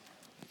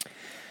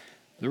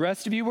The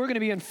rest of you, we're going to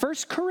be in 1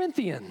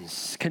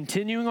 Corinthians,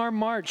 continuing our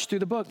march through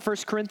the book, 1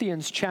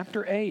 Corinthians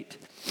chapter 8.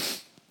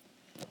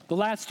 The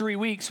last 3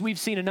 weeks, we've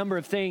seen a number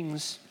of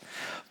things.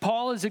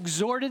 Paul has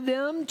exhorted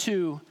them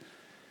to,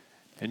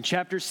 in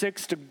chapter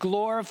 6, to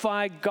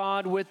glorify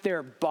God with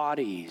their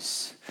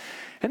bodies.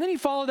 And then he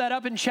followed that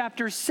up in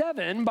chapter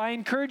 7 by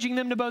encouraging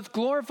them to both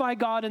glorify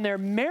God in their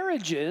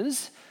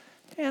marriages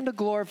and to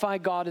glorify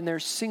God in their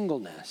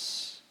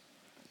singleness.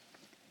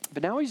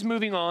 But now he's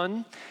moving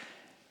on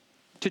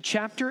to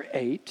chapter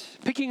 8,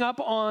 picking up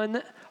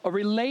on a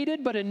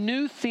related but a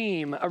new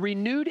theme, a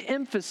renewed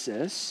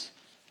emphasis,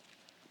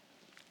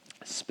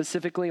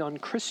 specifically on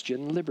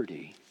Christian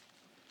liberty.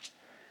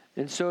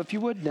 And so if you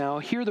would now,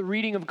 hear the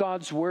reading of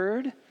God's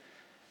word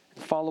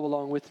and follow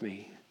along with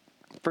me.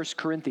 1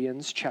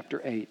 Corinthians chapter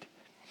 8.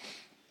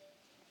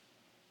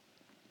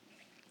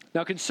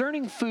 Now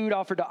concerning food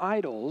offered to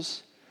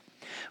idols,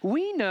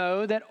 we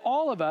know that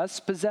all of us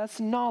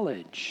possess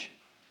knowledge.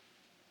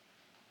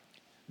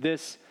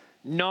 This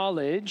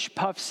knowledge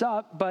puffs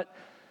up, but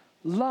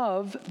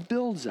love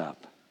builds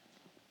up.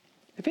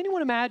 If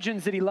anyone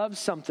imagines that he loves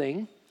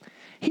something,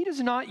 he does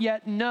not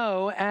yet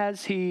know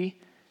as he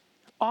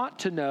ought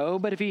to know,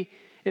 but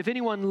if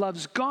anyone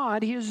loves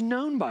God, he is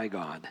known by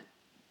God.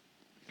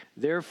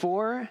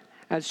 Therefore,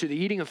 as to the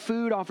eating of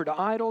food offered to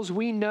idols,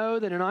 we know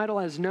that an idol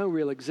has no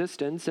real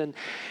existence, and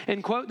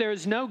quote, there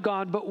is no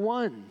God but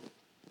one.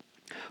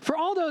 For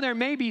although there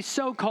may be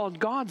so-called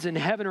gods in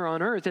heaven or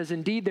on earth, as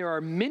indeed there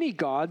are many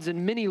gods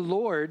and many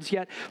lords,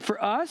 yet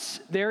for us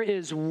there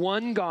is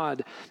one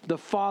God, the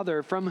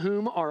Father, from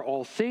whom are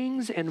all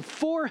things and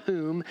for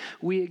whom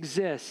we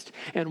exist,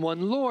 and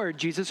one Lord,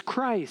 Jesus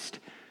Christ,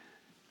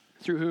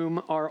 through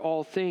whom are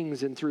all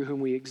things and through whom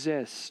we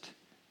exist.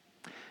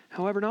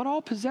 However, not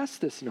all possess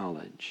this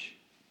knowledge.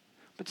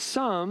 But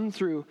some,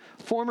 through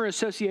former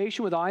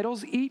association with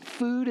idols, eat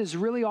food as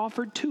really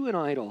offered to an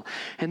idol,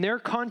 and their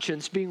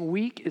conscience, being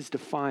weak, is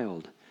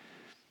defiled.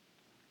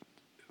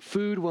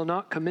 Food will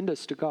not commend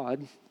us to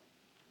God.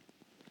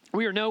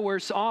 We are no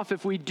worse off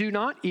if we do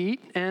not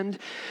eat, and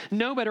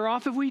no better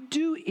off if we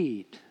do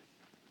eat.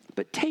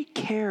 But take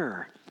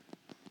care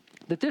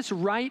that this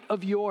right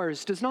of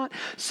yours does not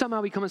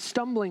somehow become a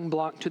stumbling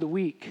block to the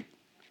weak.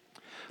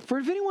 For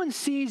if anyone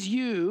sees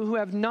you who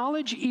have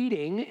knowledge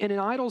eating in an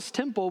idol's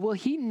temple, will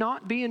he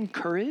not be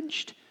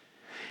encouraged?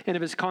 And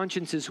if his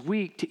conscience is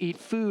weak, to eat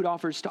food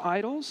offers to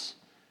idols?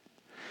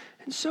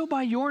 And so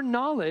by your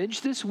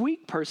knowledge, this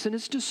weak person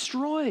is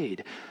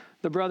destroyed,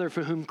 the brother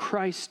for whom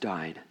Christ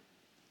died.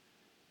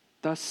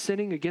 Thus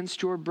sinning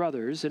against your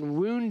brothers and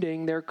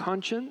wounding their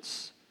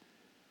conscience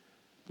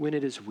when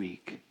it is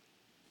weak,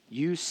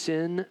 you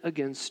sin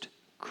against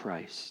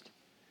Christ.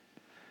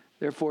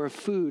 Therefore, if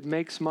food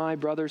makes my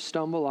brother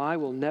stumble, I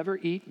will never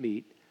eat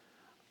meat,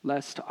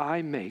 lest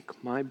I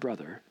make my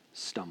brother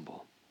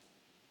stumble.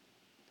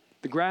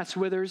 The grass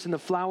withers and the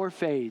flower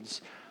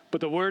fades,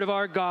 but the word of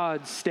our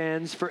God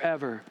stands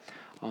forever.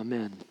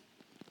 Amen.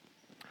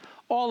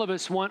 All of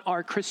us want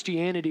our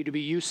Christianity to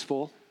be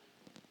useful,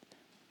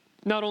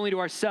 not only to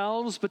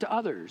ourselves, but to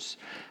others.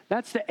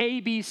 That's the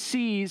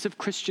ABCs of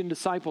Christian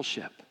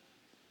discipleship.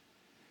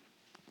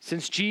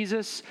 Since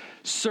Jesus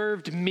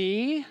served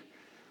me,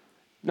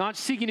 not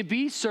seeking to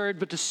be served,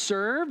 but to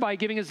serve by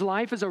giving his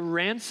life as a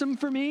ransom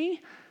for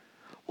me,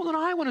 well, then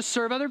I want to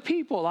serve other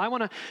people. I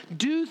want to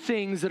do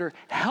things that are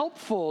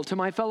helpful to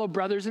my fellow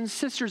brothers and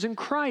sisters in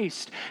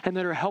Christ and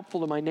that are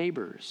helpful to my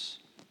neighbors.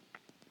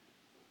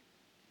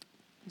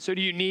 So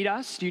do you need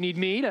us? Do you need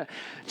me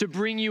to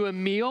bring you a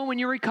meal when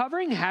you're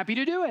recovering? Happy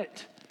to do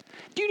it.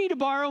 Do you need to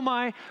borrow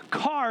my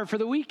car for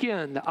the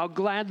weekend? I'll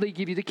gladly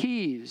give you the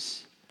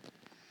keys.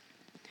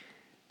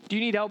 Do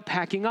you need help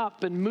packing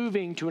up and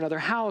moving to another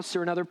house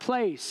or another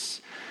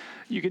place?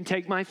 You can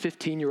take my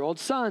 15-year-old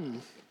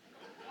son.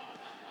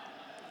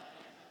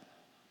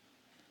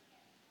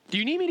 Do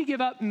you need me to give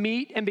up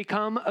meat and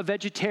become a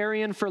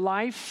vegetarian for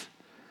life?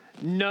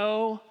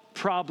 No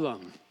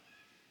problem.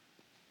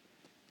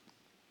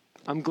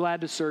 I'm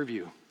glad to serve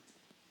you.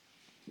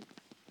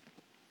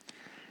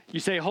 You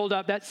say, hold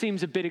up, that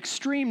seems a bit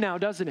extreme now,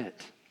 doesn't it?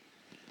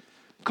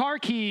 Car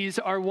keys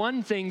are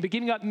one thing, but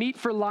giving up meat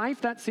for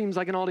life, that seems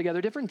like an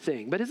altogether different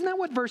thing. But isn't that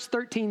what verse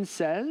 13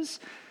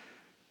 says?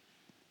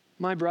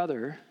 My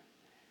brother,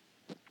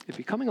 if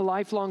becoming a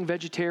lifelong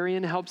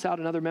vegetarian helps out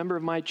another member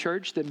of my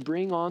church, then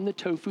bring on the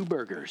tofu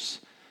burgers.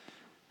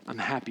 I'm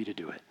happy to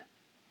do it.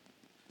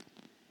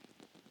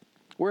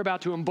 We're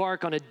about to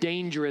embark on a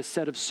dangerous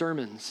set of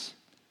sermons.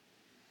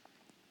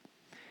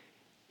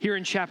 Here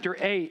in chapter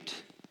 8,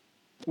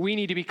 we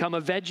need to become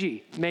a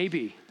veggie,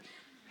 maybe.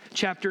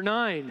 Chapter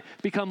 9,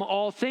 become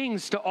all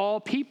things to all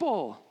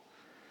people.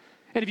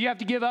 And if you have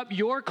to give up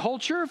your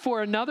culture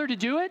for another to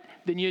do it,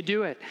 then you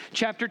do it.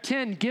 Chapter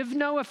 10, give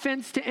no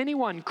offense to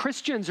anyone,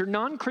 Christians or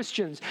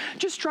non-Christians.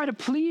 Just try to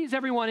please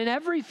everyone in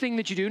everything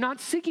that you do, not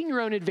seeking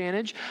your own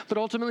advantage, but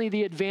ultimately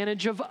the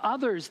advantage of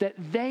others, that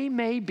they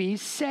may be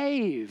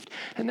saved.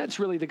 And that's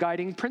really the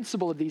guiding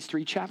principle of these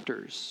 3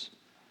 chapters.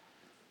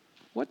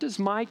 What does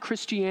my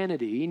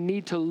Christianity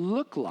need to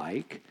look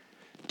like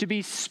to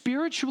be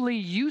spiritually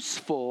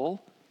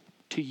useful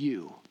to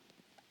you?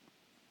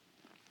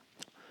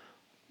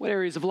 What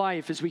areas of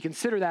life, as we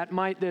consider that,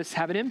 might this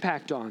have an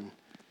impact on?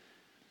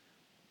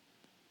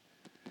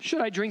 Should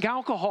I drink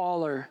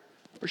alcohol or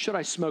should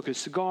I smoke a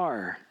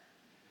cigar?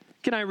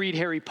 Can I read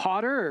Harry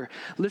Potter or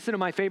listen to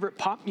my favorite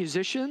pop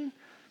musician?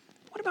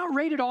 What about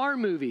rated R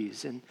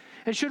movies? And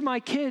should my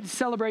kids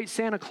celebrate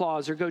Santa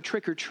Claus or go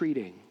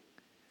trick-or-treating?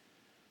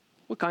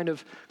 What kind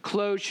of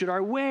clothes should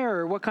I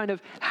wear? What kind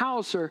of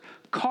house or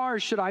car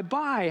should I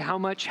buy? How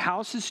much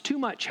house is too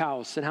much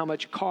house and how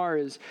much car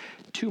is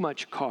too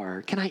much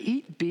car? Can I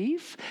eat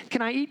beef?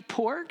 Can I eat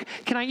pork?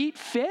 Can I eat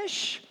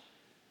fish?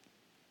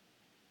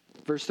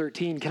 Verse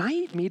 13, can I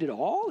eat meat at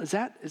all? Is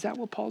that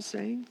what Paul's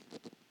saying?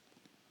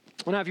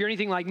 Well, now, if you're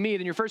anything like me,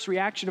 then your first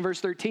reaction to verse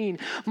 13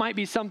 might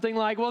be something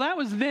like, well, that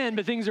was then,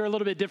 but things are a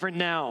little bit different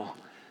now.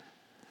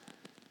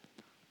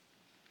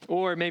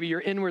 Or maybe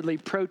you're inwardly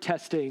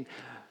protesting,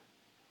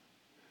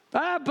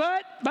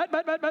 but,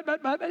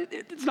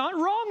 it's not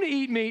wrong to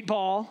eat meat,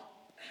 Paul.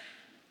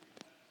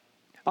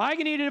 I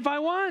can eat it if I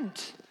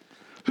want.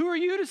 Who are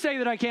you to say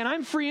that I can't?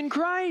 I'm free in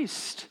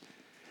Christ.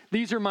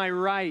 These are my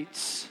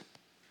rights.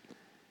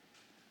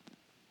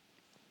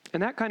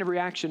 And that kind of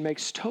reaction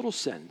makes total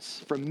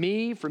sense from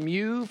me, from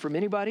you, from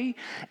anybody,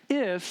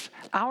 if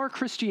our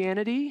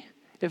Christianity,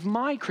 if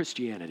my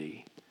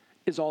Christianity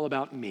is all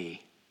about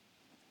me.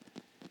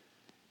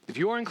 If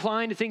you're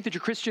inclined to think that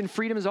your Christian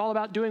freedom is all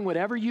about doing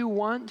whatever you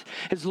want,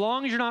 as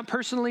long as you're not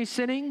personally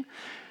sinning,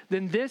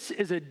 then this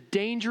is a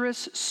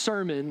dangerous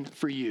sermon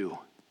for you.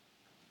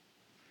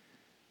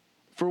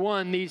 For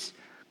one, these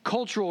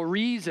cultural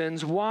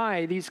reasons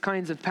why these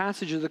kinds of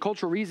passages, the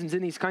cultural reasons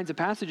in these kinds of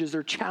passages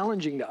are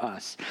challenging to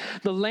us.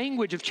 The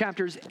language of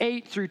chapters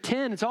 8 through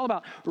 10, it's all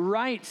about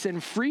rights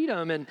and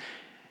freedom. And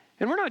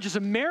we're not just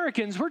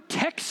Americans, we're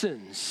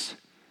Texans.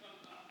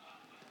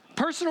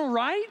 Personal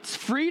rights,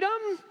 freedom?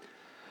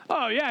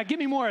 Oh yeah, give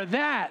me more of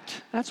that.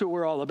 That's what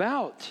we're all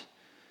about.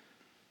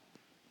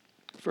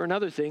 For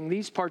another thing,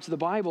 these parts of the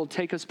Bible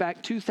take us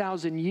back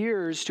 2,000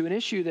 years to an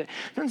issue that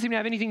doesn't seem to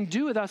have anything to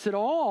do with us at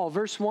all.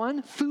 Verse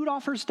 1, food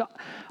offered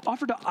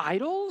to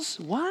idols?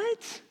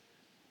 What?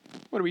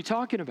 What are we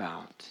talking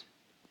about?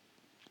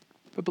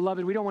 But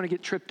beloved, we don't want to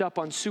get tripped up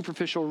on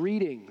superficial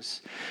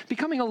readings.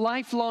 Becoming a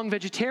lifelong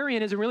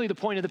vegetarian isn't really the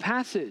point of the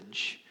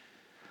passage.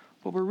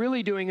 What we're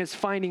really doing is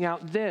finding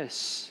out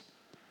this.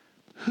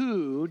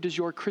 Who does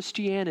your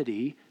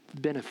Christianity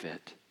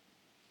benefit?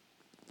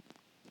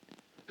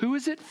 Who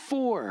is it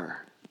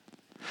for?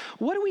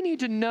 What do we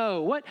need to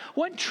know?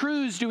 What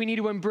truths do we need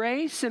to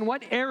embrace? And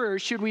what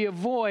errors should we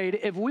avoid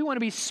if we want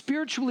to be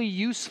spiritually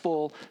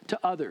useful to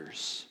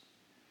others?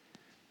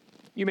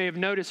 You may have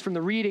noticed from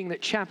the reading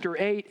that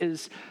chapter 8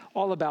 is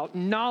all about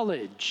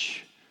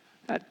knowledge.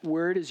 That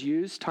word is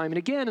used time and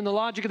again. In the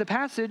logic of the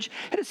passage,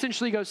 it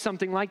essentially goes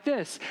something like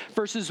this.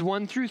 Verses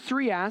 1 through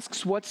 3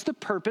 asks, what's the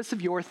purpose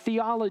of your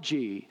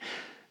theology?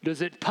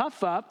 Does it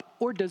puff up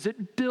or does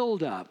it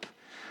build up?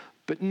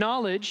 But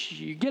knowledge,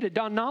 you get it,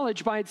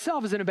 knowledge by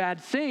itself isn't a bad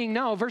thing.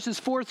 No, verses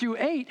 4 through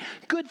 8,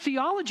 good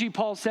theology,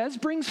 Paul says,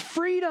 brings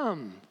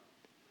freedom.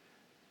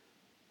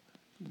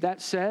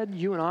 That said,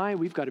 you and I,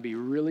 we've got to be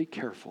really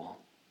careful.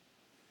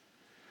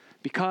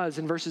 Because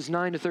in verses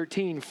 9 to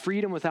 13,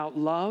 freedom without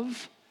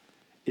love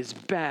is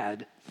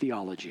bad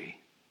theology.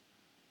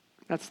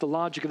 That's the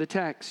logic of the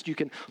text. You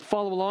can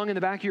follow along in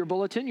the back of your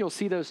bulletin. You'll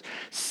see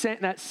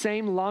that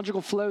same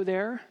logical flow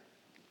there.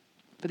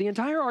 But the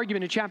entire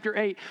argument in chapter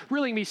 8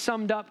 really can be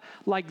summed up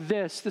like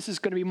this. This is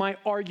going to be my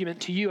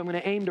argument to you. I'm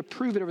going to aim to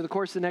prove it over the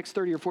course of the next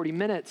 30 or 40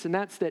 minutes. And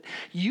that's that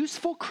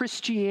useful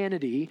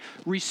Christianity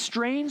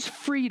restrains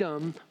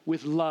freedom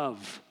with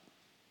love.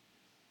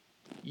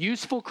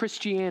 Useful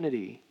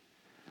Christianity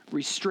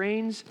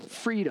restrains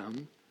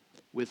freedom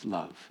with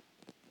love.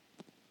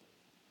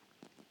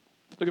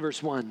 Look at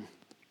verse 1.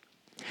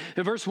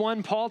 In verse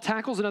 1, Paul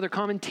tackles another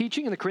common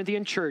teaching in the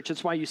Corinthian church.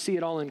 That's why you see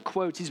it all in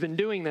quotes. He's been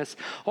doing this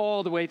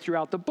all the way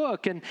throughout the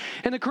book. And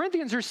the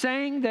Corinthians are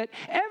saying that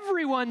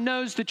everyone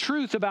knows the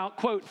truth about,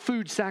 quote,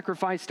 food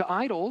sacrificed to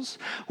idols.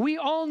 We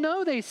all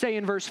know, they say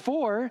in verse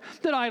 4,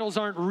 that idols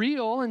aren't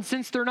real. And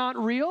since they're not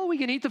real, we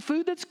can eat the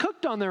food that's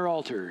cooked on their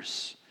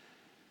altars.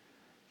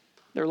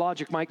 Their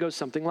logic might go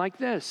something like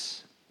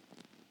this.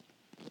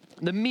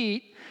 The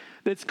meat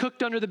that's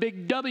cooked under the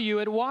big W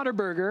at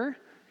Whataburger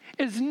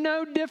is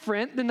no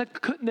different than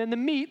the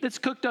meat that's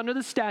cooked under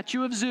the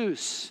statue of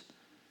Zeus.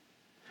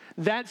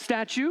 That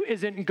statue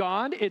isn't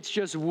God, it's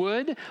just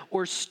wood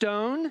or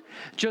stone,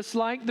 just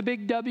like the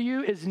big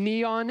W is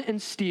neon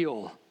and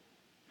steel.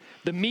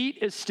 The meat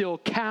is still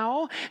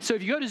cow, so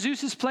if you go to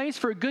Zeus's place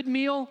for a good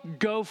meal,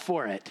 go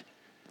for it.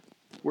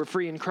 We're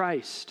free in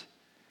Christ.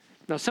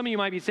 Now, some of you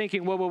might be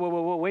thinking, whoa,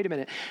 wait a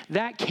minute.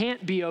 That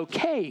can't be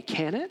okay,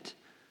 can it?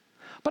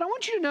 But I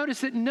want you to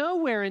notice that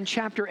nowhere in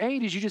chapter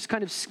 8, as you just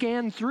kind of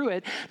scan through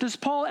it, does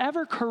Paul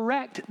ever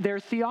correct their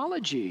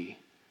theology.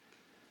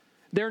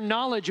 Their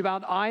knowledge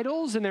about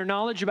idols and their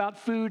knowledge about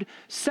food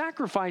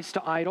sacrificed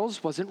to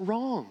idols wasn't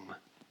wrong.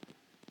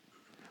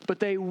 But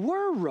they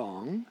were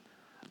wrong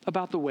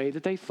about the way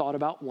that they thought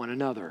about one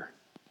another.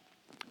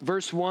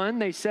 Verse 1,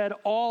 they said,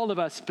 all of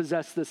us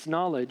possess this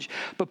knowledge.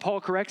 But Paul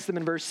corrects them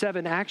in verse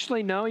 7.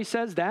 Actually, no, he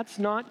says, that's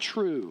not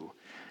true.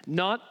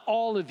 Not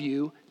all of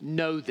you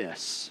know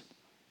this.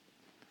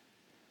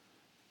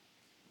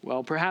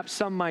 Well, perhaps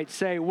some might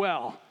say,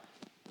 well,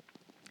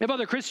 if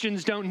other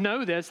Christians don't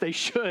know this, they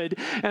should,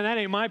 and that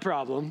ain't my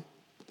problem.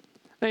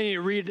 They need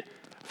to read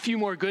a few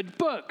more good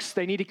books.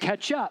 They need to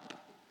catch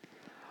up.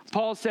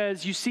 Paul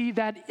says, you see,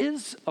 that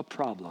is a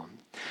problem.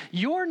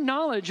 Your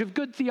knowledge of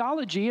good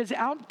theology has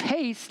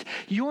outpaced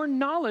your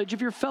knowledge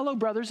of your fellow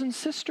brothers and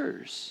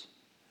sisters.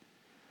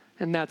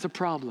 And that's a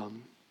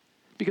problem.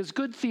 Because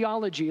good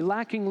theology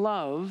lacking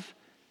love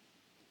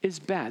is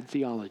bad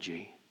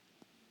theology.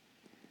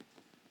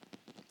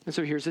 And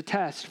so here's a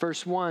test.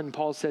 Verse 1,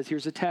 Paul says,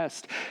 here's a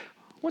test.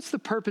 What's the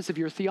purpose of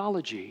your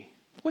theology?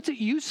 What's it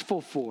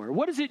useful for?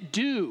 What does it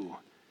do?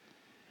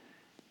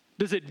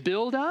 Does it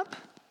build up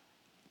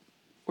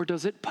or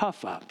does it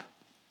puff up?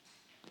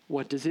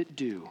 What does it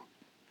do?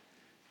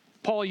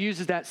 Paul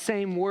uses that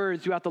same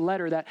word throughout the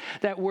letter,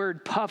 that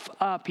word puff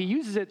up. He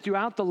uses it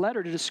throughout the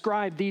letter to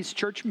describe these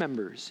church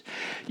members.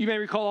 You may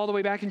recall all the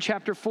way back in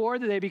chapter 4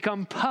 that they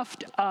become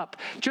puffed up,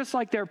 just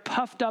like they're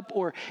puffed up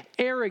or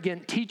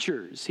arrogant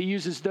teachers. He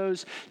uses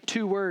those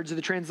two words.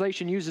 The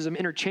translation uses them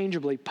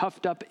interchangeably,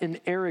 puffed up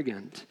and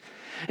arrogant.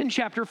 In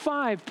chapter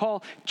 5,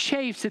 Paul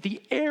chafes at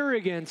the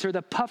arrogance or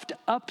the puffed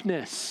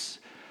upness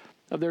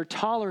of their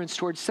tolerance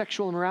towards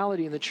sexual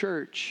immorality in the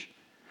church.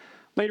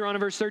 Later on in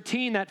verse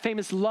 13, that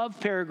famous love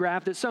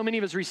paragraph that so many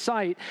of us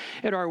recite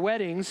at our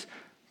weddings,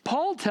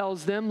 Paul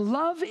tells them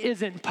love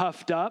isn't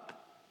puffed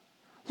up,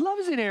 love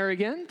isn't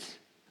arrogant,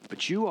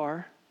 but you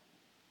are.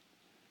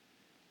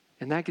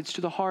 And that gets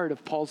to the heart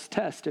of Paul's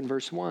test in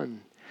verse 1.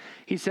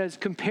 He says,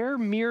 compare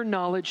mere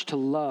knowledge to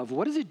love.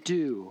 What does it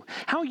do?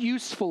 How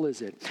useful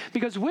is it?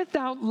 Because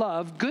without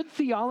love, good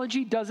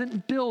theology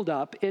doesn't build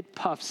up, it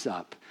puffs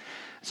up.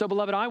 So,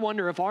 beloved, I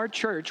wonder if our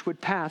church would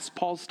pass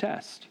Paul's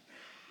test.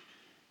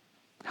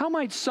 How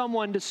might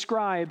someone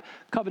describe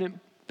Covenant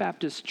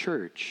Baptist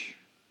Church?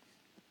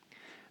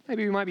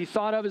 Maybe we might be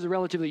thought of as a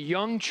relatively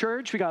young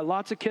church. We got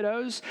lots of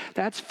kiddos.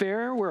 That's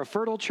fair. We're a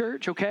fertile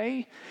church,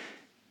 okay?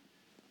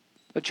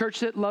 A church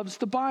that loves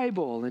the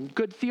Bible and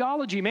good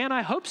theology. Man,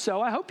 I hope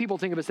so. I hope people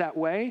think of us that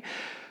way.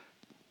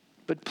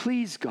 But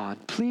please, God,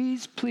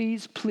 please,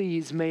 please,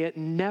 please, may it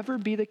never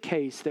be the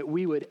case that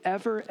we would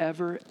ever,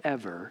 ever,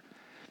 ever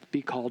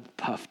be called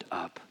puffed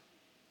up.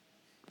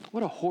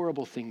 What a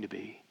horrible thing to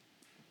be.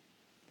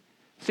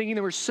 Thinking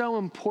that we're so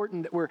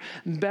important that we're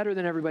better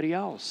than everybody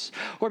else.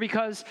 Or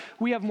because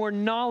we have more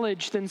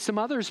knowledge than some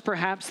others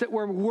perhaps, that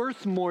we're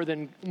worth more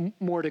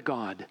to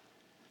God.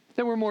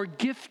 That we're more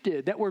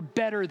gifted, that we're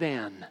better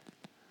than.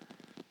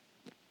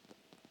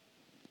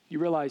 You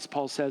realize,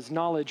 Paul says,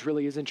 knowledge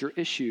really isn't your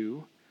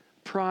issue.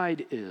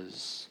 Pride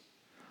is.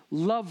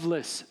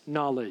 Loveless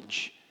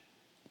knowledge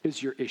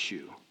is your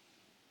issue.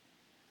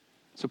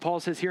 So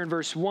Paul says here in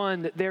verse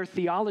 1 that their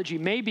theology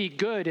may be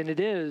good, and it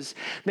is.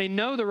 They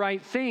know the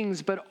right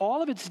things, but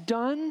all of it's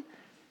done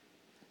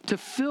to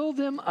fill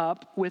them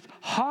up with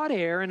hot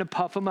air and to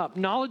puff them up.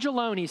 Knowledge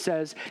alone, he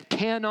says,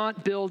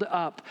 cannot build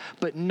up,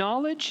 but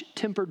knowledge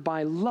tempered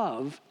by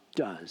love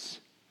does.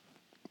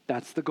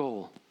 That's the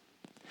goal.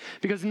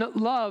 Because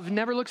love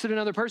never looks at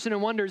another person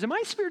and wonders, am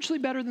I spiritually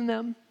better than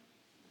them?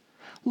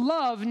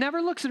 Love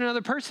never looks at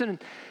another person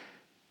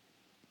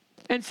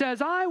and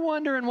says, I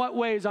wonder in what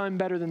ways I'm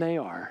better than they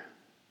are.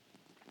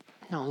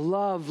 No,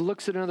 love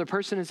looks at another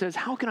person and says,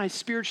 how can I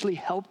spiritually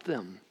help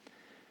them?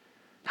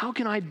 How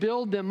can I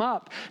build them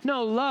up?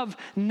 No, love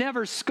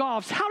never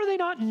scoffs. How do they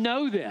not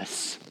know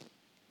this?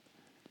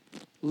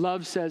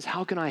 Love says,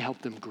 how can I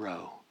help them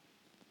grow?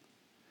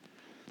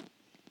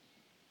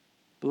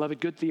 Beloved,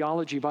 good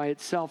theology by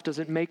itself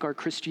doesn't make our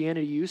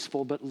Christianity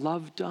useful, but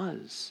love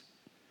does.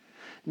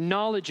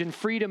 Knowledge and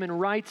freedom and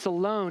rights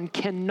alone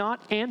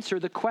cannot answer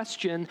the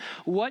question,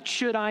 what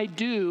should I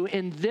do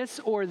in this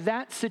or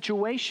that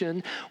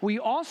situation? We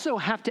also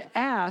have to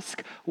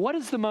ask, what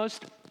is the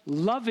most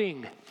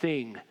loving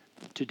thing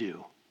to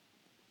do?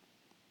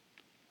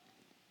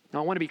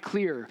 Now, I want to be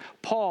clear.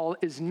 Paul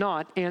is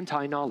not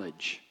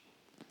anti-knowledge.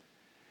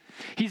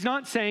 He's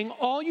not saying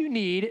all you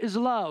need is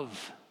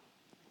love.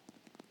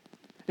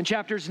 In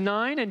chapters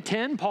 9 and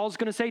 10, Paul's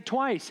going to say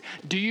twice,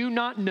 do you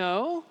not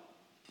know?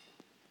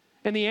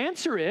 And the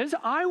answer is,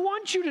 I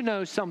want you to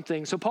know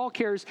something. So Paul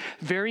cares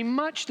very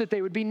much that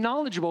they would be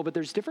knowledgeable, but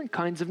there's different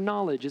kinds of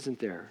knowledge, isn't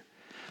there?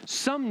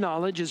 Some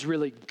knowledge is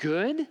really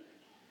good.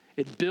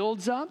 It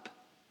builds up,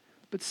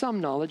 but some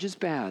knowledge is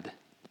bad.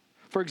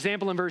 For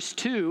example, in verse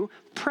 2,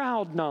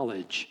 proud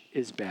knowledge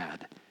is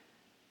bad.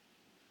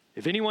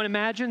 If anyone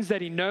imagines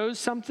that he knows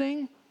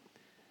something,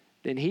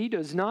 then he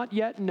does not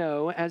yet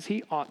know as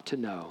he ought to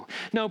know.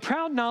 No,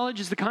 proud knowledge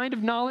is the kind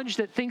of knowledge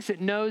that thinks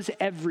it knows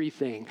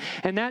everything.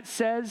 And that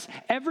says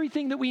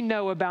everything that we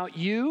know about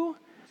you,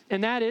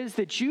 and that is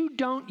that you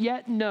don't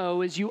yet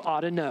know as you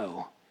ought to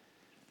know.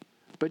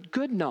 But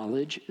good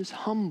knowledge is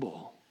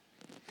humble.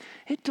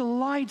 It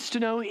delights to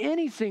know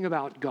anything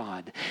about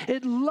God.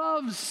 It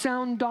loves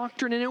sound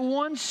doctrine and it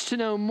wants to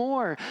know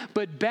more.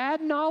 But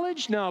bad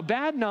knowledge? No,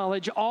 bad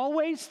knowledge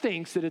always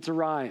thinks that it's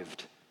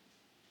arrived.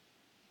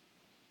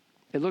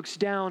 It looks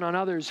down on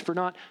others for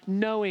not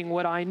knowing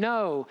what I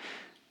know.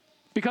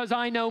 Because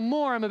I know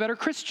more, I'm a better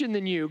Christian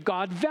than you.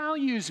 God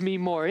values me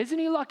more. Isn't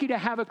he lucky to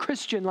have a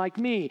Christian like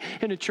me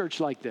in a church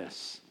like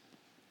this?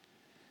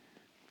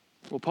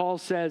 Well, Paul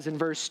says in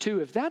verse 2,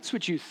 if that's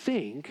what you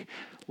think,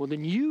 well,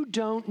 then you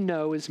don't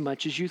know as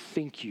much as you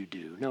think you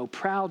do. No,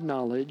 proud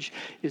knowledge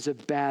is a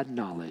bad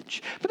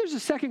knowledge. But there's a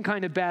second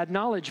kind of bad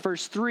knowledge,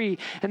 verse 3,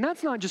 and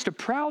that's not just a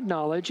proud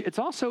knowledge, it's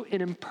also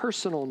an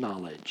impersonal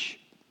knowledge.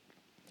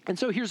 And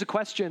so here's a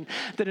question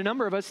that a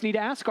number of us need to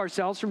ask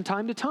ourselves from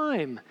time to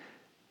time.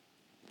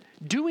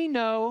 Do we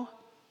know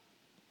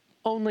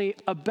only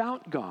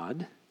about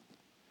God,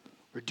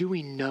 or do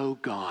we know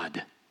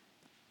God?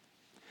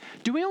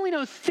 Do we only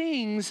know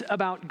things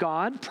about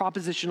God,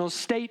 propositional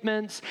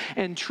statements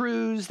and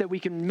truths that we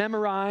can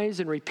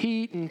memorize and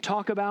repeat and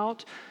talk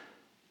about?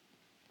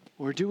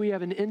 Or do we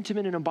have an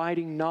intimate and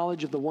abiding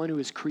knowledge of the one who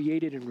has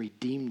created and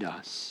redeemed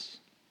us?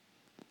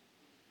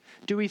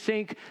 Do we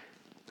think,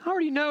 I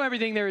already know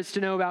everything there is to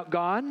know about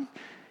God?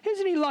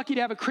 Isn't he lucky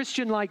to have a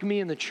Christian like me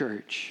in the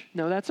church?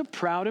 No, that's a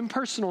proud and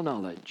personal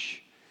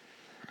knowledge.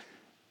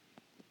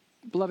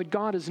 Beloved,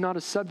 God is not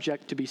a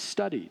subject to be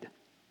studied.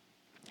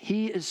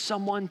 He is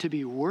someone to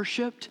be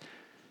worshiped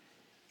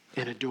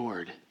and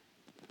adored.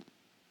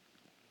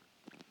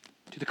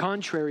 To the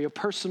contrary, a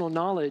personal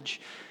knowledge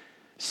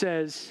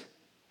says,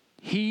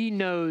 he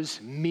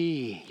knows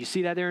me. You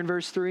see that there in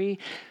verse 3?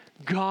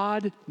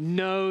 God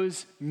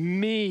knows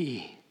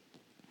me.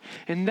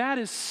 And that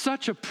is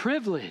such a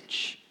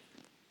privilege.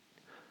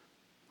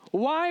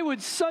 Why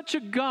would such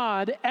a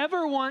God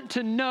ever want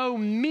to know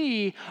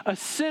me, a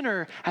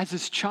sinner, as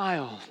his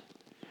child,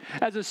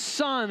 as a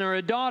son or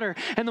a daughter?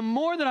 And the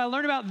more that I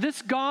learn about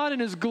this God and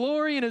his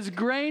glory and his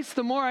grace,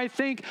 the more I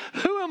think,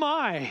 who am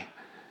I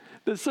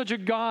that such a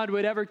God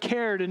would ever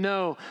care to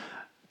know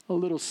a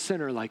little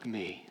sinner like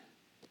me?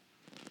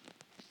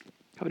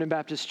 Covenant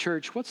Baptist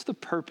Church, what's the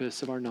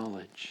purpose of our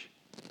knowledge?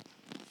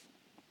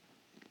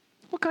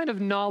 What kind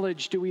of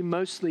knowledge do we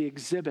mostly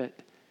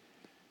exhibit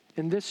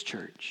in this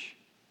church?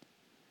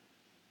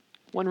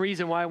 One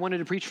reason why I wanted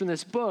to preach from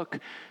this book,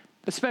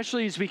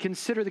 especially as we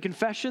consider the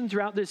confession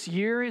throughout this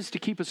year, is to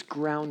keep us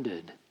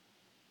grounded.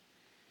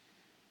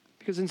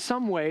 Because in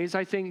some ways,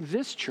 I think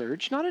this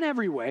church, not in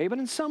every way, but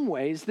in some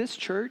ways, this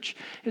church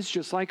is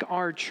just like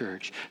our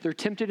church. They're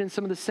tempted in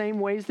some of the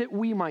same ways that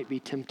we might be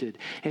tempted,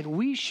 and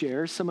we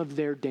share some of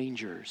their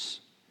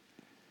dangers.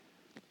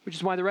 Which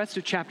is why the rest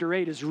of chapter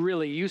 8 is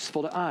really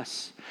useful to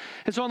us.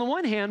 And so on the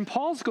one hand,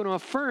 Paul's going to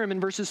affirm in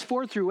verses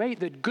 4 through 8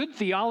 that good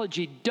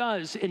theology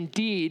does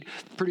indeed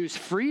produce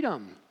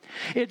freedom.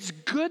 It's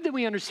good that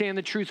we understand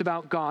the truth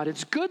about God.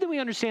 It's good that we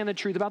understand the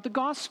truth about the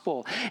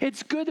gospel.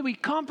 It's good that we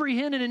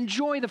comprehend and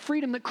enjoy the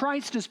freedom that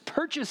Christ has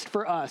purchased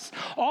for us.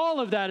 All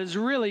of that is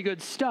really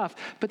good stuff.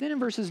 But then in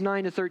verses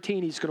 9 to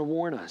 13, he's going to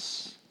warn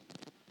us.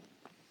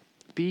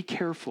 Be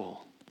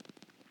careful,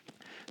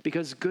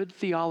 because good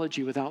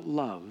theology without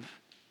love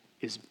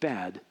is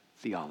bad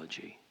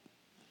theology.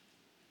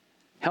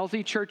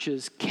 Healthy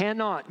churches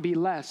cannot be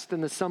less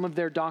than the sum of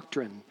their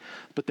doctrine,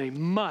 but they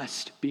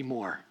must be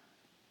more.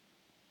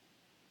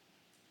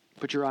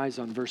 Put your eyes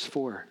on verse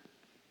 4.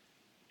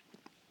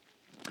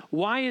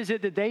 Why is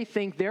it that they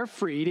think they're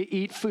free to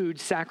eat food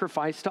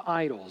sacrificed to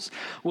idols?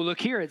 Well, look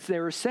here,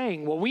 they were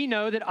saying, well, we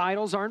know that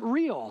idols aren't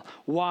real.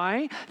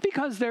 Why?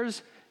 Because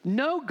there's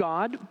no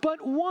God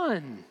but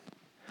one.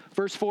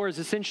 Verse 4 is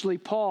essentially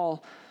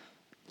Paul.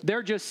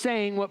 They're just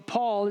saying what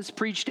Paul has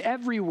preached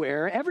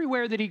everywhere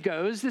that he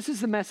goes. This is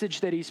the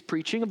message that he's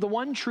preaching of the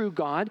one true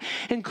God,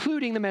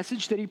 including the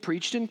message that he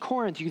preached in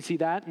Corinth. You can see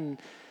that in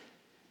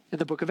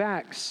the book of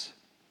Acts.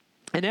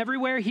 And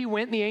everywhere he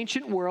went in the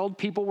ancient world,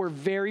 people were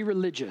very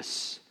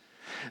religious.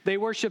 They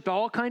worshiped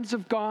all kinds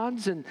of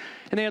gods, and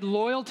they had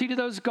loyalty to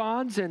those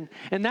gods, and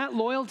that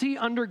loyalty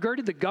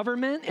undergirded the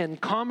government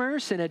and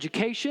commerce and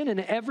education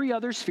and every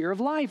other sphere of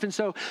life. And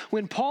so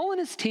when Paul and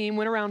his team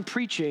went around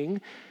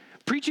preaching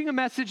a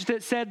message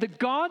that said the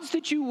gods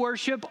that you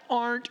worship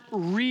aren't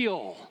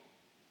real,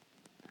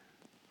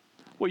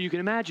 well, you can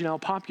imagine how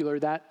popular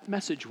that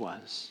message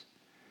was.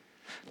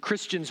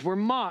 Christians were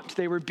mocked,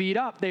 they were beat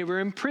up, they were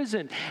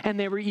imprisoned, and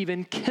they were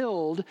even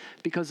killed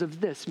because of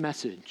this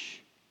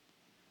message.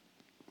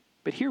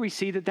 But here we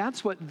see that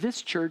that's what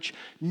this church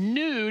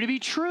knew to be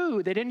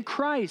true, that in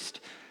Christ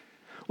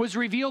was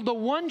revealed the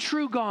one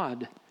true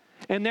God,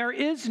 and there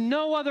is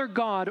no other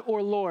God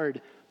or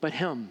Lord but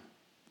him.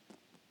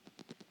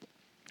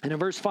 And in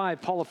verse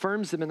 5, Paul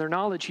affirms them in their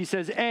knowledge. He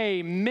says,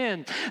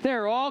 amen.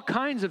 There are all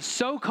kinds of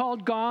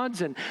so-called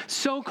gods and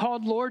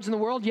so-called lords in the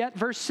world. Yet,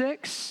 verse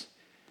 6,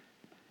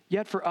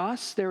 yet for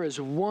us there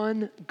is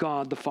one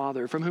God, the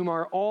Father, from whom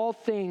are all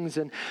things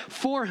and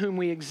for whom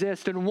we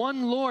exist, and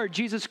one Lord,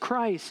 Jesus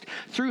Christ,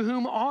 through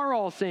whom are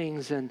all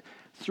things and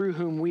through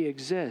whom we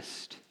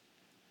exist.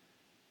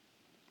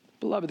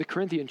 Beloved, the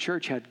Corinthian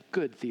church had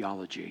good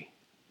theology.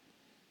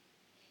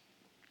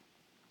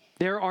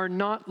 There are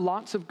not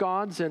lots of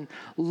gods and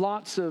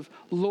lots of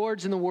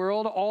lords in the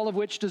world, all of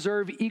which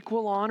deserve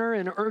equal honor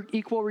and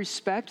equal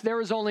respect.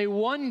 There is only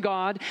one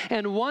God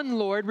and one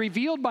Lord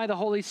revealed by the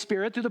Holy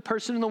Spirit through the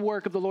person and the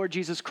work of the Lord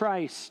Jesus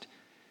Christ.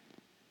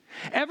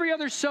 Every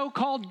other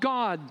so-called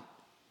God,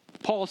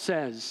 Paul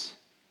says,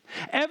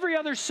 every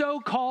other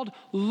so-called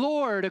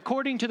Lord,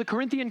 according to the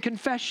Corinthian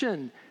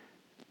confession,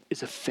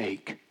 is a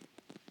fake.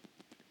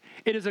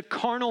 It is a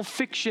carnal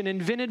fiction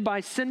invented by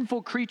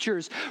sinful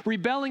creatures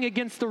rebelling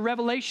against the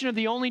revelation of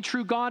the only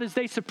true God as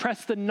they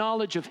suppress the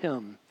knowledge of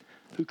him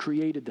who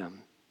created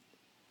them.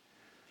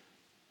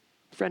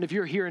 Friend, if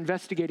you're here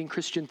investigating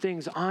Christian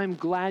things, I'm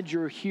glad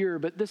you're here,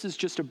 but this is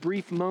just a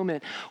brief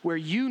moment where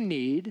you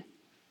need,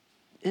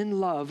 in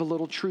love, a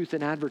little truth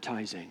in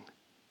advertising.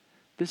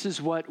 This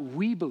is what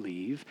we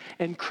believe,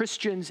 and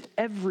Christians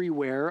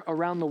everywhere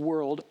around the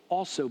world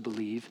also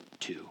believe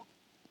too.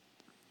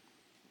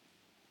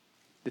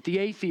 That the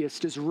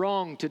atheist is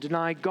wrong to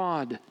deny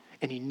God,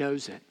 and he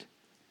knows it.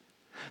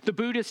 The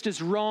Buddhist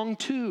is wrong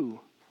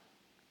too.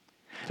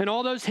 And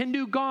all those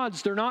Hindu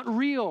gods, they're not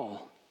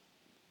real.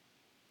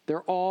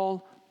 They're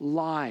all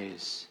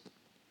lies.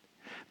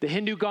 The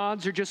Hindu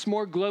gods are just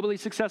more globally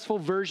successful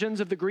versions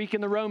of the Greek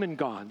and the Roman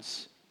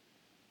gods.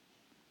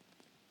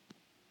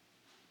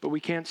 But we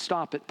can't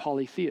stop at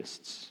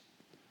polytheists.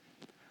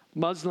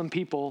 Muslim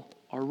people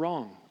are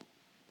wrong.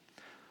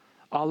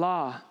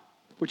 Allah,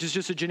 which is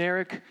just a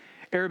generic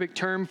Arabic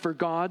term for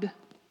God,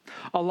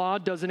 Allah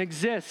doesn't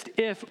exist.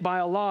 If by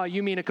Allah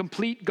you mean a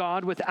complete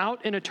God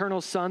without an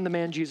eternal Son, the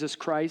man Jesus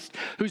Christ,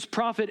 whose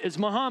prophet is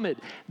Muhammad,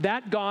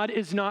 that God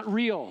is not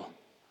real.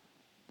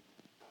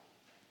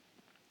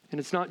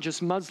 And it's not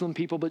just Muslim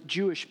people, but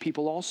Jewish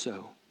people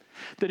also.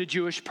 That a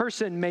Jewish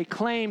person may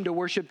claim to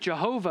worship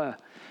Jehovah,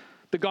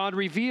 the God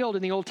revealed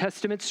in the Old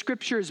Testament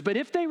scriptures. But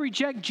if they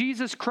reject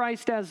Jesus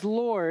Christ as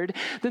Lord,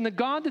 then the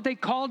God that they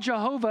call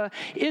Jehovah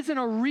isn't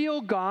a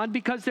real God,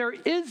 because there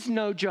is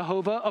no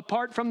Jehovah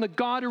apart from the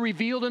God who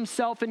revealed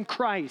himself in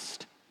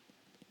Christ.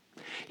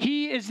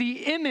 He is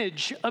the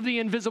image of the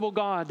invisible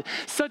God,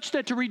 such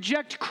that to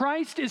reject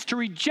Christ is to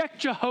reject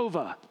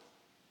Jehovah.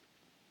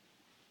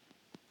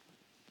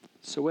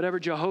 So whatever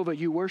Jehovah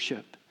you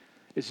worship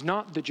is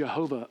not the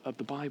Jehovah of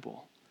the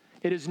Bible.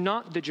 It is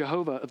not the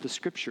Jehovah of the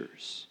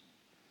scriptures.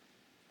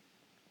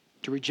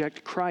 To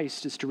reject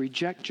Christ is to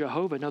reject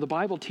Jehovah. Now, the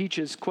Bible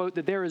teaches, quote,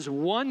 that there is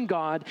one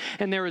God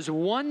and there is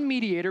one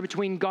mediator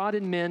between God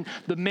and men,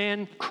 the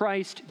man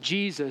Christ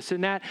Jesus.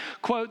 And that,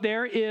 quote,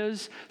 there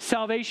is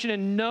salvation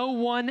in no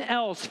one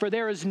else, for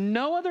there is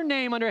no other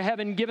name under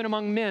heaven given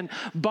among men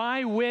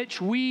by which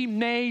we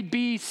may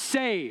be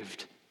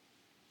saved.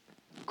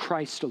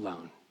 Christ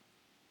alone.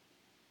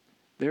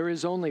 There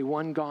is only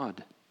one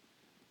God.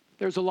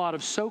 There's a lot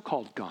of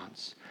so-called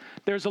gods.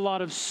 There's a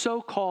lot of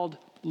so-called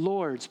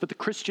lords, but the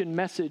Christian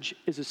message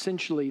is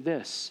essentially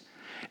this: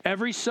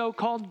 every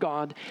so-called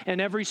God and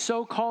every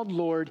so-called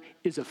Lord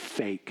is a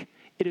fake.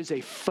 It is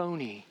a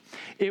phony.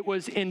 It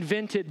was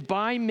invented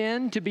by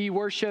men to be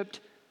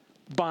worshiped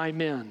by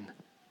men,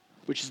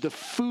 which is the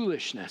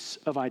foolishness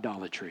of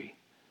idolatry.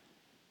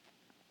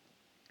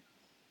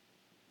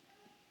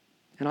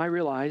 And I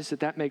realize that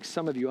that makes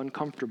some of you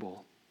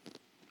uncomfortable.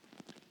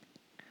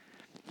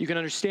 You can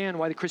understand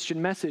why the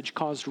Christian message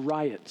caused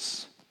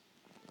riots.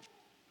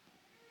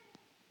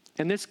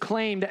 And this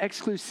claim to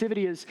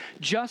exclusivity is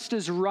just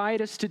as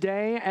riotous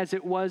today as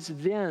it was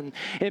then.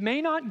 It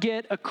may not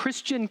get a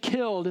Christian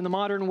killed in the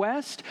modern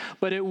West,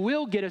 but it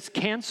will get us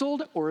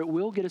canceled or it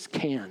will get us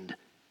canned.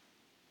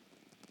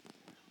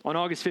 On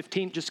August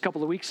 15th, just a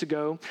couple of weeks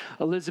ago,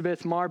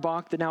 Elizabeth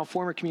Marbach, the now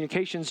former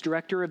communications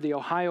director of the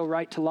Ohio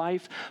Right to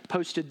Life,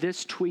 posted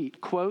this tweet,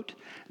 quote,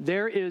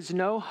 "There is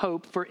no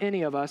hope for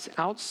any of us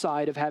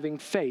outside of having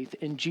faith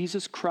in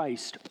Jesus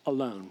Christ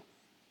alone."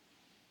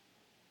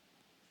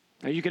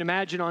 Now, you can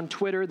imagine on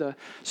Twitter the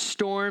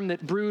storm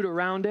that brewed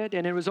around it,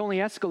 and it was only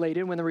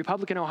escalated when the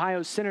Republican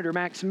Ohio Senator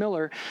Max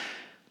Miller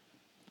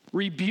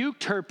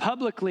rebuked her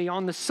publicly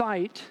on the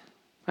site.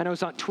 I know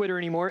it's not Twitter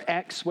anymore,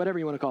 X, whatever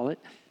you want to call it.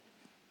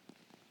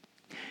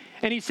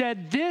 And he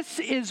said, "This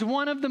is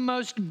one of the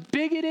most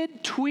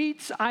bigoted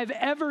tweets I've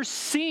ever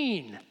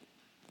seen.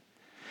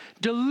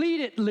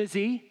 Delete it,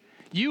 Lizzie.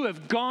 You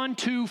have gone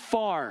too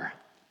far."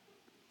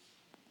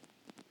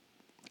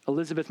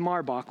 Elizabeth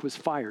Marbach was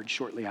fired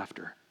shortly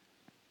after.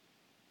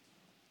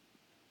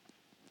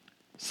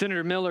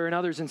 Senator Miller and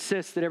others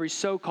insist that every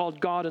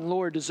so-called God and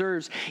Lord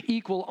deserves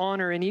equal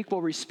honor and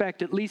equal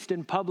respect, at least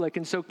in public.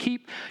 And so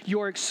keep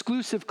your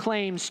exclusive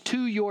claims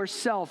to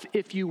yourself,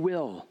 if you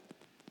will.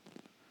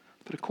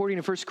 But according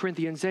to 1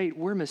 Corinthians 8,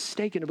 we're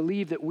mistaken to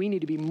believe that we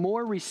need to be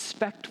more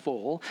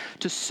respectful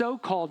to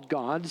so-called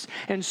gods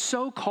and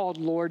so-called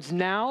lords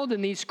now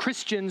than these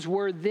Christians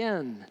were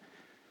then.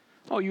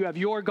 Oh, you have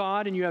your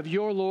God and you have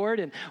your Lord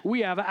and we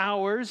have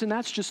ours, and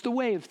that's just the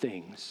way of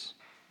things.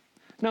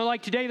 No,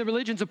 like today, the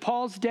religions of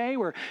Paul's day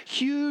were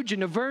huge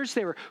and diverse.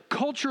 They were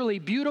culturally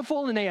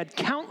beautiful, and they had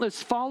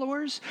countless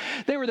followers.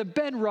 They were the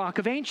bedrock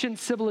of ancient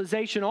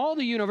civilization. All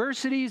the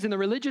universities and the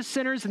religious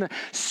centers and the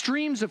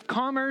streams of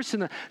commerce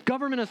and the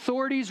government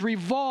authorities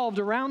revolved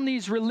around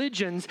these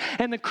religions,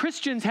 and the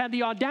Christians had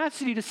the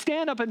audacity to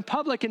stand up in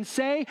public and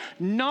say,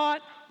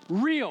 "Not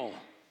real.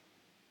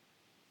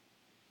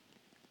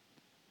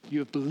 You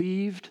have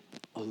believed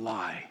a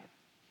lie,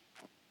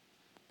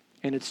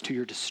 and it's to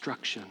your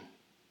destruction.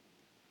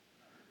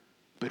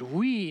 But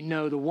we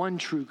know the one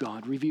true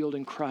God revealed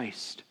in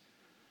Christ.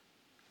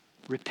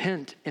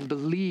 Repent and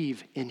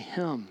believe in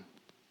him."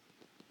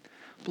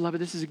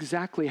 Beloved, this is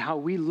exactly how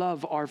we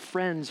love our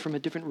friends from a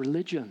different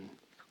religion.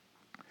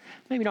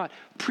 Maybe not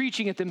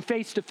preaching at them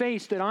face to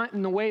face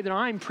in the way that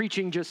I'm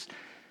preaching just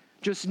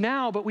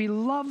now, but we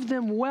love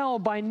them well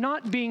by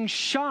not being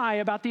shy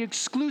about the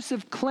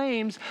exclusive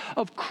claims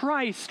of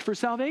Christ for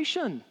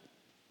salvation.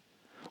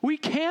 We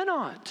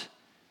cannot.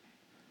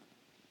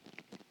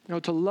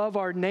 To love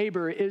our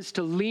neighbor is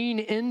to lean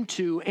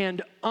into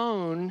and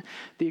own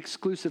the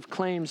exclusive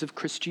claims of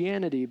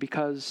Christianity,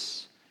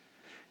 because,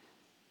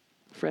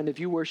 friend,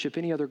 if you worship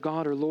any other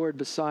God or Lord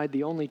beside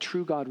the only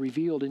true God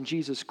revealed in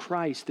Jesus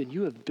Christ, then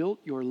you have built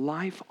your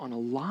life on a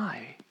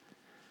lie.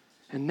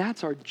 And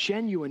that's our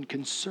genuine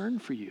concern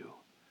for you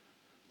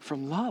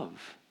from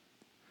love.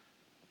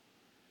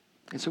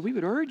 And so we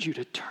would urge you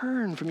to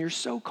turn from your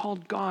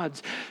so-called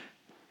gods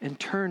and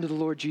turn to the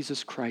Lord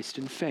Jesus Christ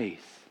in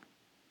faith.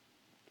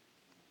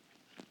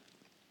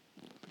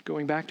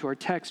 Going back to our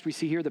text, we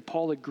see here that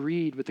Paul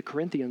agreed with the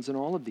Corinthians on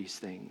all of these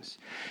things.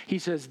 He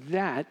says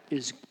that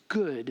is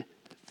good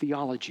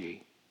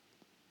theology.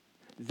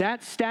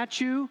 That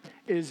statue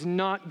is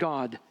not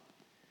God.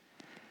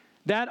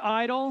 That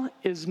idol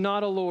is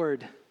not a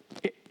Lord.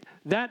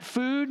 That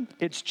food,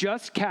 it's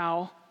just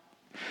cow.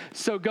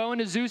 So go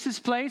into Zeus's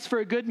place for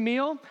a good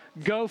meal,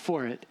 go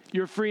for it.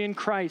 You're free in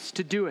Christ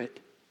to do it.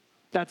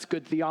 That's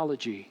good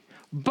theology.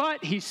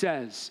 But, he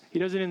says, he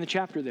does it in the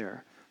chapter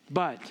there,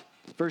 but,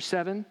 verse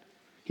 7,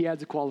 he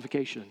adds a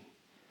qualification.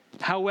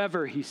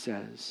 However, he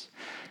says,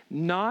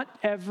 not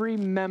every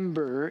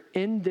member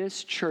in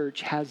this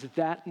church has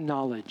that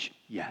knowledge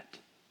yet.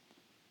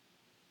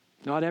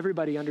 Not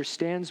everybody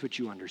understands what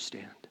you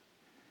understand.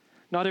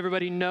 Not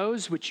everybody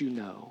knows what you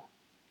know.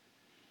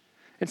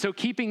 And so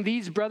keeping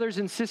these brothers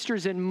and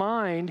sisters in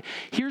mind,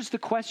 here's the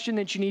question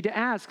that you need to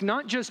ask.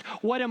 Not just,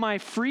 what am I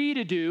free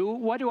to do?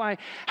 What do I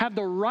have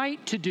the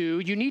right to do?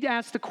 You need to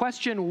ask the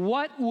question,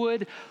 what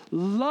would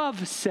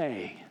love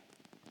say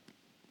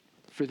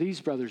for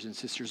these brothers and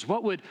sisters?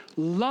 What would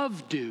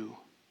love do?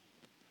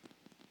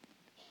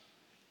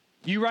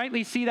 You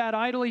rightly see that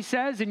idol, he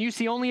says, and you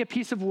see only a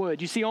piece of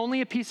wood. You see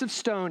only a piece of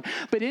stone.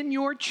 But in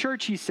your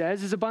church, he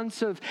says, is a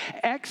bunch of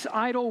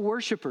ex-idol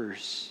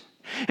worshipers.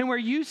 And where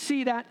you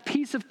see that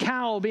piece of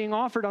cow being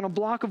offered on a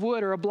block of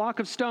wood or a block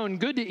of stone,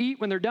 good to eat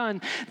when they're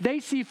done, they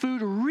see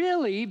food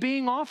really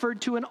being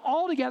offered to an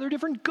altogether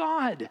different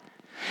God.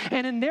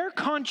 And in their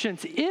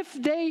conscience, if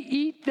they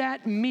eat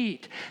that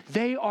meat,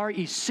 they are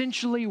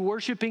essentially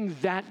worshiping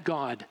that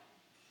God.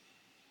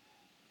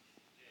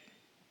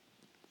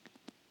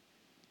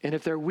 And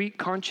if their weak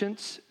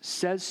conscience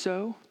says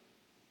so,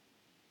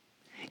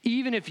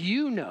 even if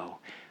you know,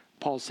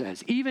 Paul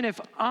says, even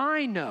if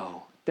I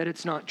know that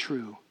it's not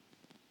true,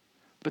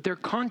 but their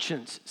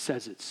conscience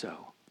says it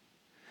so,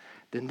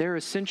 then they're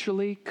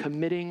essentially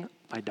committing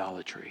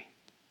idolatry.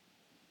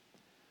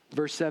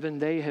 Verse 7,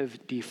 they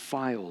have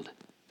defiled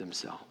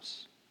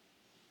themselves.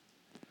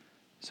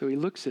 So he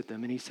looks at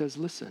them and he says,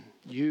 listen,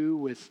 you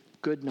with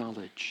good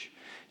knowledge,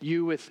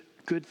 you with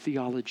good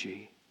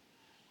theology,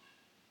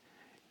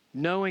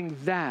 knowing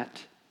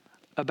that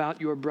about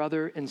your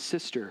brother and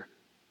sister,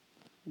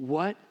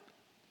 what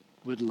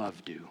would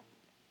love do?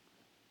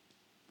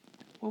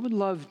 What would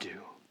love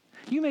do?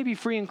 You may be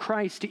free in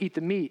Christ to eat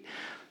the meat,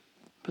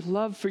 but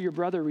love for your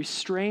brother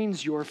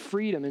restrains your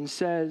freedom and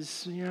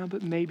says, yeah,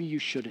 but maybe you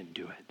shouldn't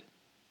do it.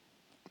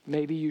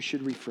 Maybe you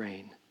should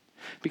refrain.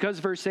 Because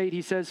verse 8,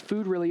 he says,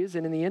 food really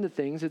isn't, in the end of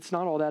things, it's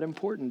not all that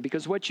important,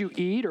 because what you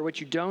eat or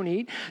what you don't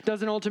eat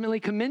doesn't ultimately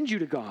commend you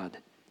to God.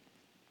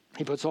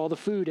 He puts all the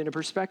food into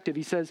perspective.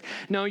 He says,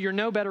 no, you're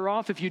no better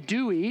off if you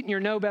do eat, and you're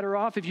no better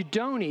off if you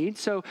don't eat,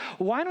 so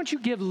why don't you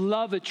give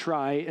love a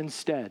try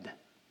instead?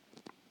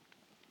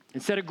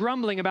 Instead of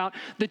grumbling about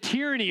the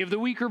tyranny of the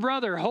weaker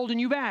brother holding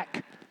you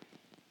back,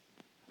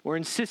 or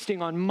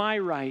insisting on my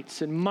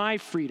rights and my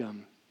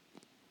freedom,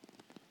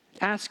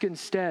 ask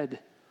instead,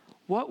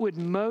 what would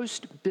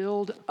most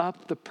build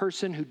up the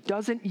person who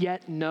doesn't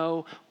yet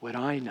know what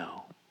I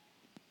know?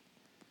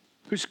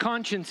 Whose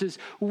conscience is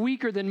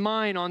weaker than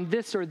mine on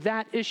this or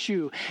that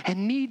issue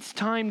and needs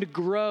time to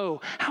grow?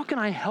 How can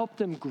I help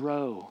them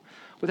grow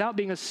without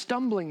being a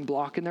stumbling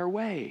block in their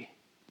way?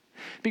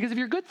 Because if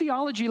your good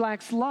theology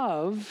lacks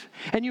love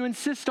and you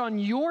insist on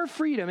your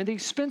freedom at the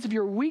expense of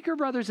your weaker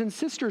brothers and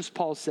sisters,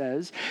 Paul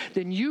says,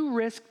 then you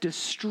risk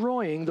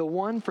destroying the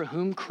one for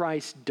whom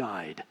Christ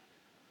died.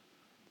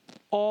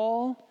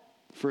 All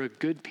for a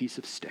good piece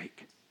of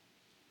steak.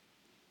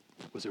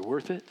 Was it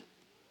worth it?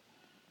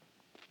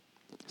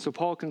 So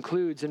Paul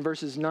concludes in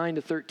verses 9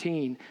 to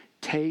 13,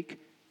 take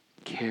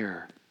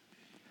care.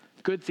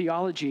 Good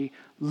theology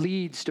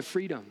leads to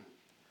freedom.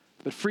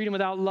 But freedom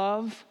without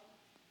love,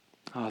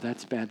 oh,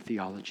 that's bad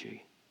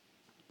theology.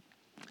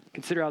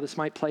 Consider how this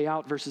might play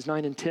out, verses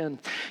 9 and 10.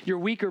 Your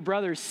weaker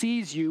brother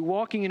sees you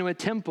walking into a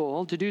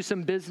temple to do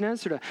some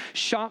business or to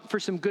shop for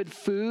some good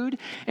food,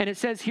 and it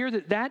says here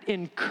that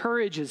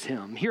encourages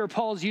him. Here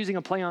Paul's using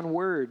a play on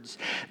words.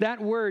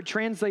 That word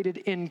translated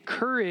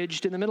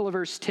encouraged in the middle of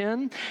verse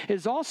 10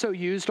 is also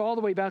used all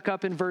the way back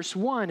up in verse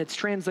 1. It's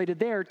translated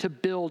there to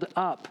build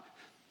up.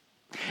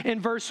 In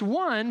verse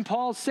 1,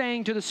 Paul's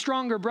saying to the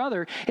stronger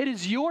brother, it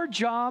is your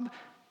job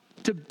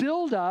to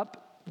build up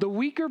the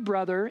weaker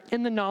brother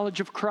in the knowledge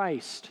of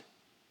Christ.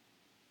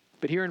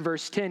 But here in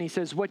verse 10, he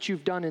says, what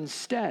you've done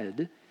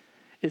instead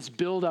is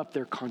build up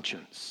their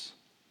conscience.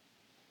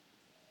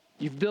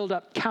 You've built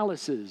up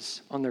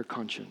calluses on their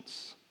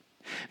conscience.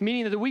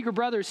 Meaning that the weaker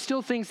brother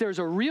still thinks there's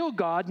a real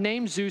God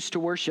named Zeus to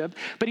worship,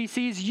 but he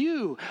sees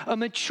you, a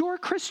mature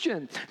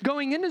Christian,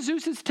 going into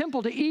Zeus's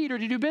temple to eat or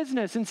to do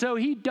business, and so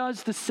he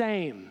does the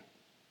same.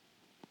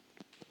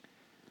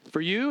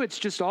 For you, it's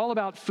just all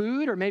about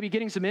food or maybe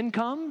getting some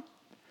income.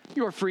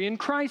 You're free in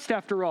Christ,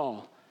 after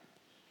all.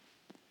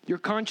 Your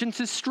conscience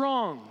is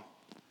strong,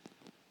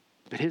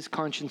 but his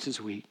conscience is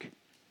weak.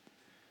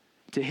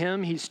 To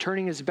him, he's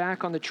turning his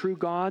back on the true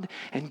God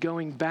and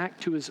going back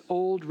to his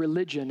old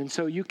religion. And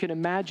so you can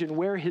imagine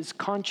where his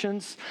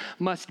conscience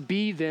must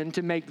be then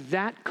to make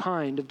that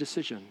kind of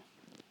decision.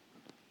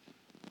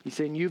 He's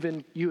saying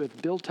you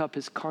have built up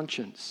his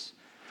conscience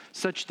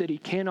such that he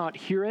cannot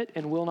hear it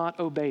and will not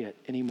obey it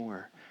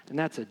anymore. And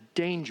that's a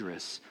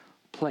dangerous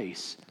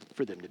place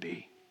for them to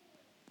be.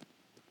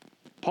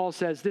 Paul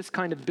says this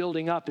kind of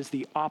building up is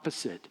the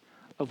opposite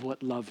of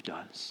what love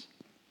does.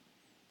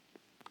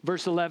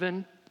 Verse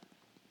 11,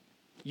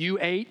 you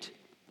ate,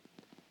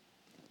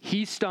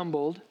 he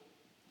stumbled,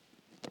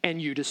 and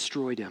you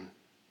destroyed him.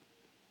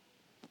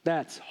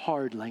 That's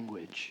hard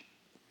language.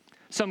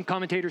 Some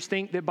commentators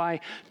think that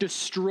by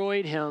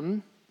destroyed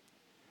him,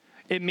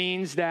 it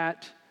means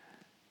that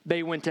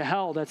they went to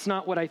hell. That's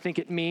not what I think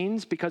it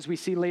means, because we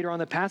see later on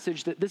the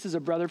passage that this is a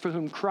brother for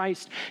whom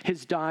Christ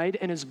has died,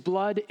 and his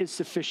blood is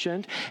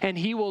sufficient, and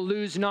he will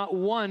lose not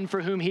one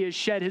for whom he has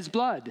shed his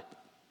blood.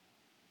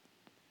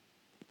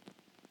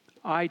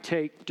 I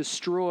take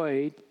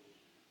destroyed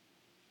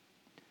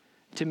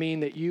to mean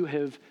that you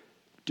have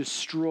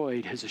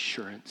destroyed his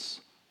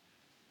assurance.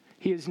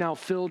 He is now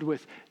filled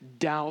with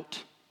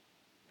doubt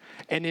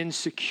and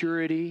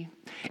insecurity,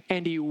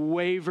 and he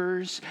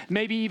wavers,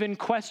 maybe even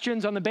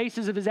questions on the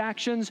basis of his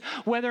actions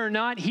whether or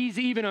not he's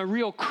even a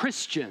real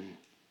Christian.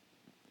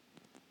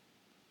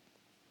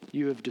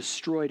 You have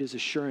destroyed his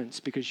assurance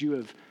because you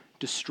have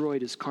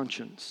destroyed his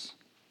conscience.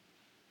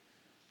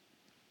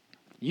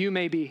 You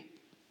may be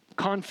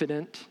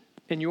confident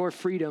in your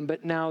freedom,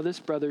 but now this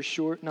brother's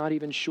not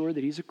even sure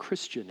that he's a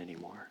Christian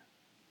anymore.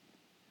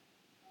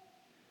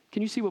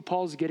 Can you see what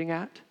Paul's getting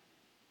at?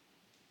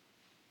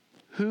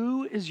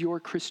 Who is your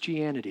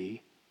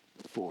Christianity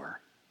for?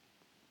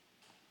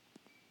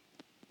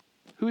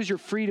 Who is your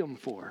freedom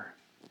for?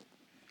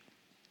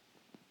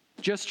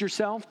 Just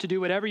yourself to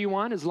do whatever you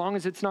want as long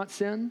as it's not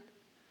sin?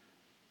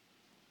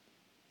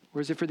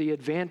 Or is it for the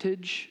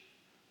advantage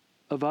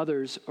of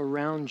others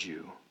around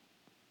you?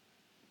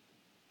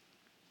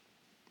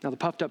 Now, the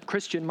puffed up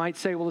Christian might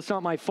say, well, it's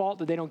not my fault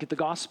that they don't get the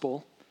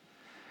gospel.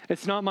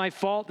 It's not my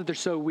fault that they're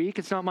so weak.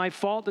 It's not my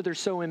fault that they're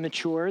so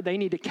immature. They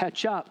need to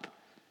catch up.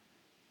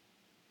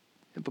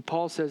 But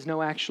Paul says,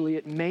 no, actually,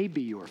 it may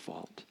be your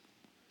fault.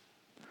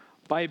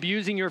 By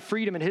abusing your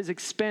freedom at his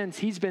expense,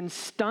 he's been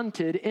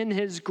stunted in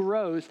his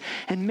growth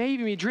and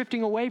maybe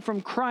drifting away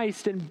from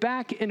Christ and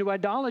back into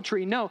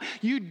idolatry. No,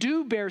 you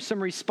do bear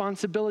some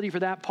responsibility for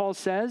that, Paul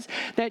says,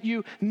 that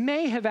you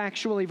may have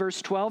actually,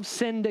 verse 12,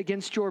 sinned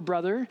against your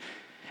brother.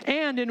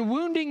 And in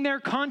wounding their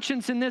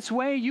conscience in this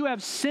way, you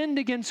have sinned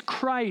against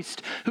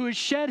Christ, who has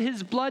shed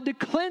his blood to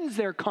cleanse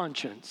their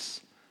conscience.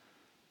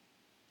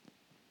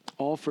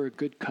 All for a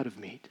good cut of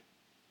meat.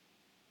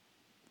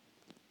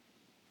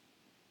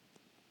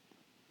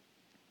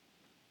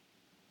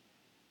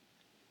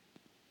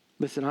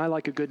 Listen, I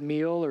like a good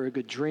meal or a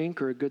good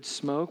drink or a good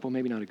smoke. Well,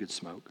 maybe not a good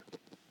smoke.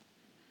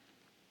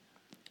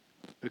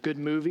 A good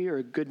movie or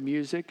a good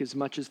music as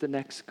much as the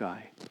next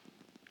guy.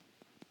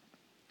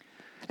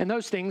 And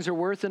those things are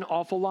worth an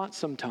awful lot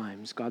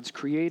sometimes. God's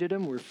created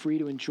them. We're free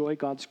to enjoy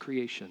God's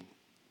creation.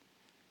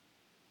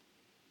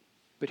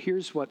 But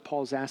here's what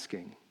Paul's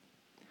asking.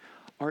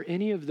 Are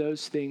any of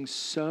those things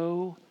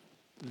so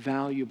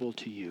valuable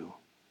to you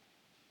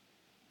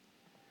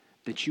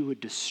that you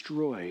would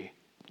destroy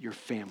your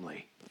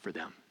family for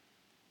them?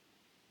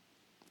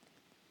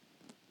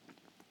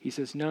 He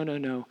says,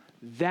 no.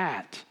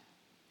 That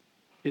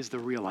is the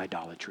real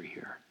idolatry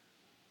here.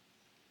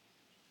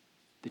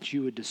 That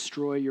you would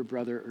destroy your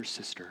brother or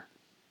sister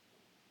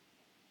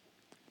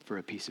for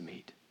a piece of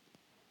meat.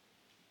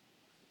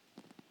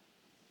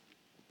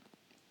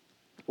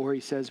 Or he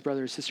says,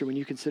 brother or sister, when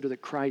you consider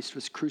that Christ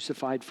was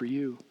crucified for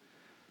you,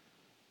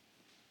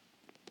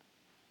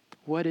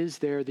 what is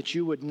there that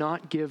you would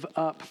not give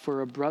up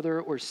for a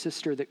brother or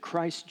sister that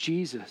Christ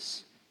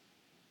Jesus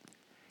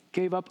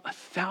gave up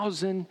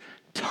 1,000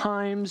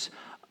 times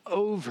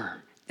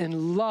over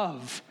in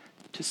love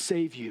to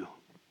save you?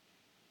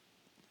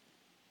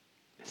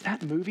 Is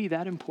that movie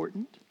that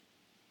important?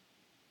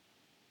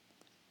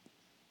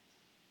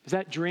 Is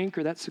that drink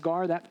or that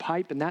cigar, that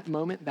pipe in that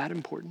moment that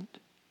important?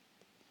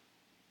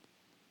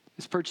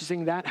 Is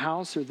purchasing that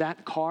house or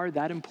that car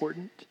that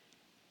important?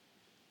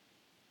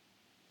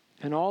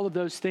 And all of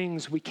those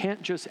things, we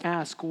can't just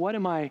ask, what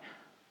am I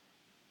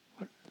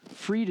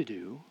free to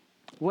do?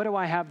 What do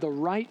I have the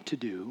right to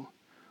do?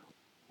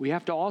 We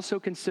have to also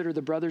consider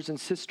the brothers and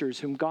sisters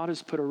whom God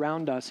has put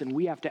around us, and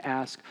we have to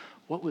ask,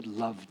 what would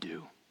love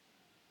do?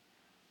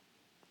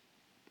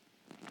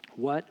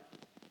 What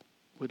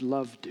would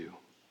love do?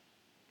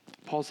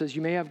 Paul says,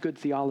 you may have good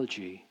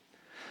theology,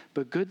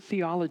 but good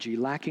theology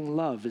lacking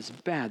love is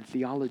bad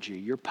theology.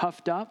 You're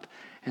puffed up,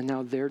 and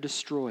now they're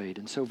destroyed.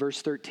 And so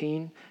verse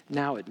 13,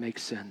 now it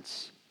makes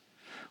sense.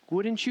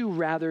 Wouldn't you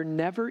rather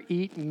never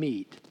eat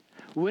meat?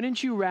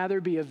 Wouldn't you rather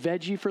be a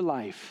veggie for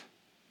life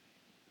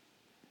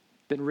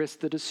than risk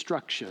the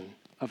destruction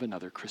of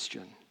another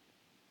Christian?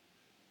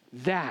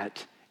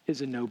 That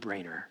is a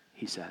no-brainer,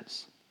 he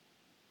says.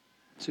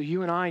 So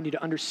you and I need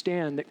to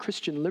understand that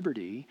Christian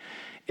liberty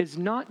is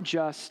not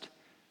just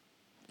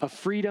a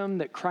freedom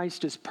that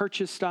Christ has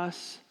purchased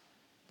us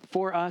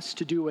for us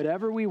to do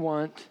whatever we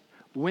want,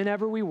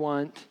 whenever we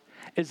want,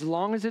 as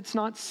long as it's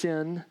not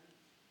sin.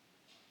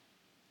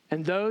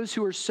 And those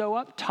who are so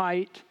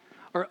uptight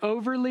or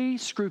overly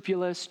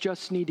scrupulous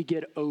just need to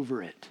get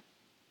over it.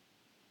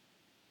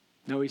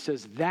 No, he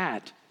says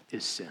that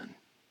is sin.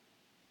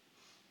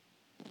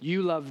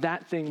 You love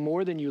that thing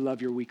more than you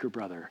love your weaker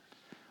brother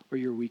or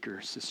your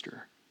weaker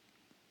sister.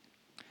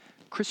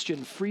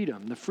 Christian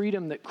freedom, the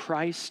freedom that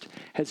Christ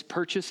has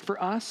purchased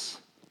for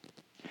us,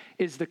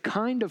 is the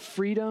kind of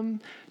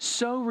freedom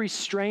so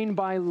restrained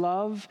by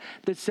love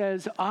that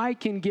says, I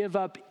can give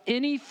up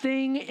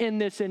anything in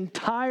this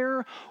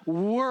entire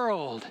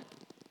world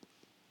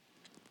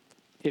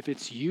if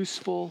it's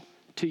useful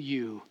to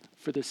you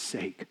for the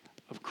sake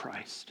of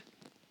Christ.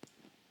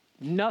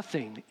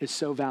 Nothing is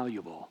so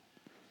valuable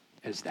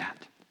as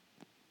that.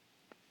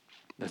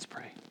 Let's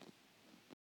pray.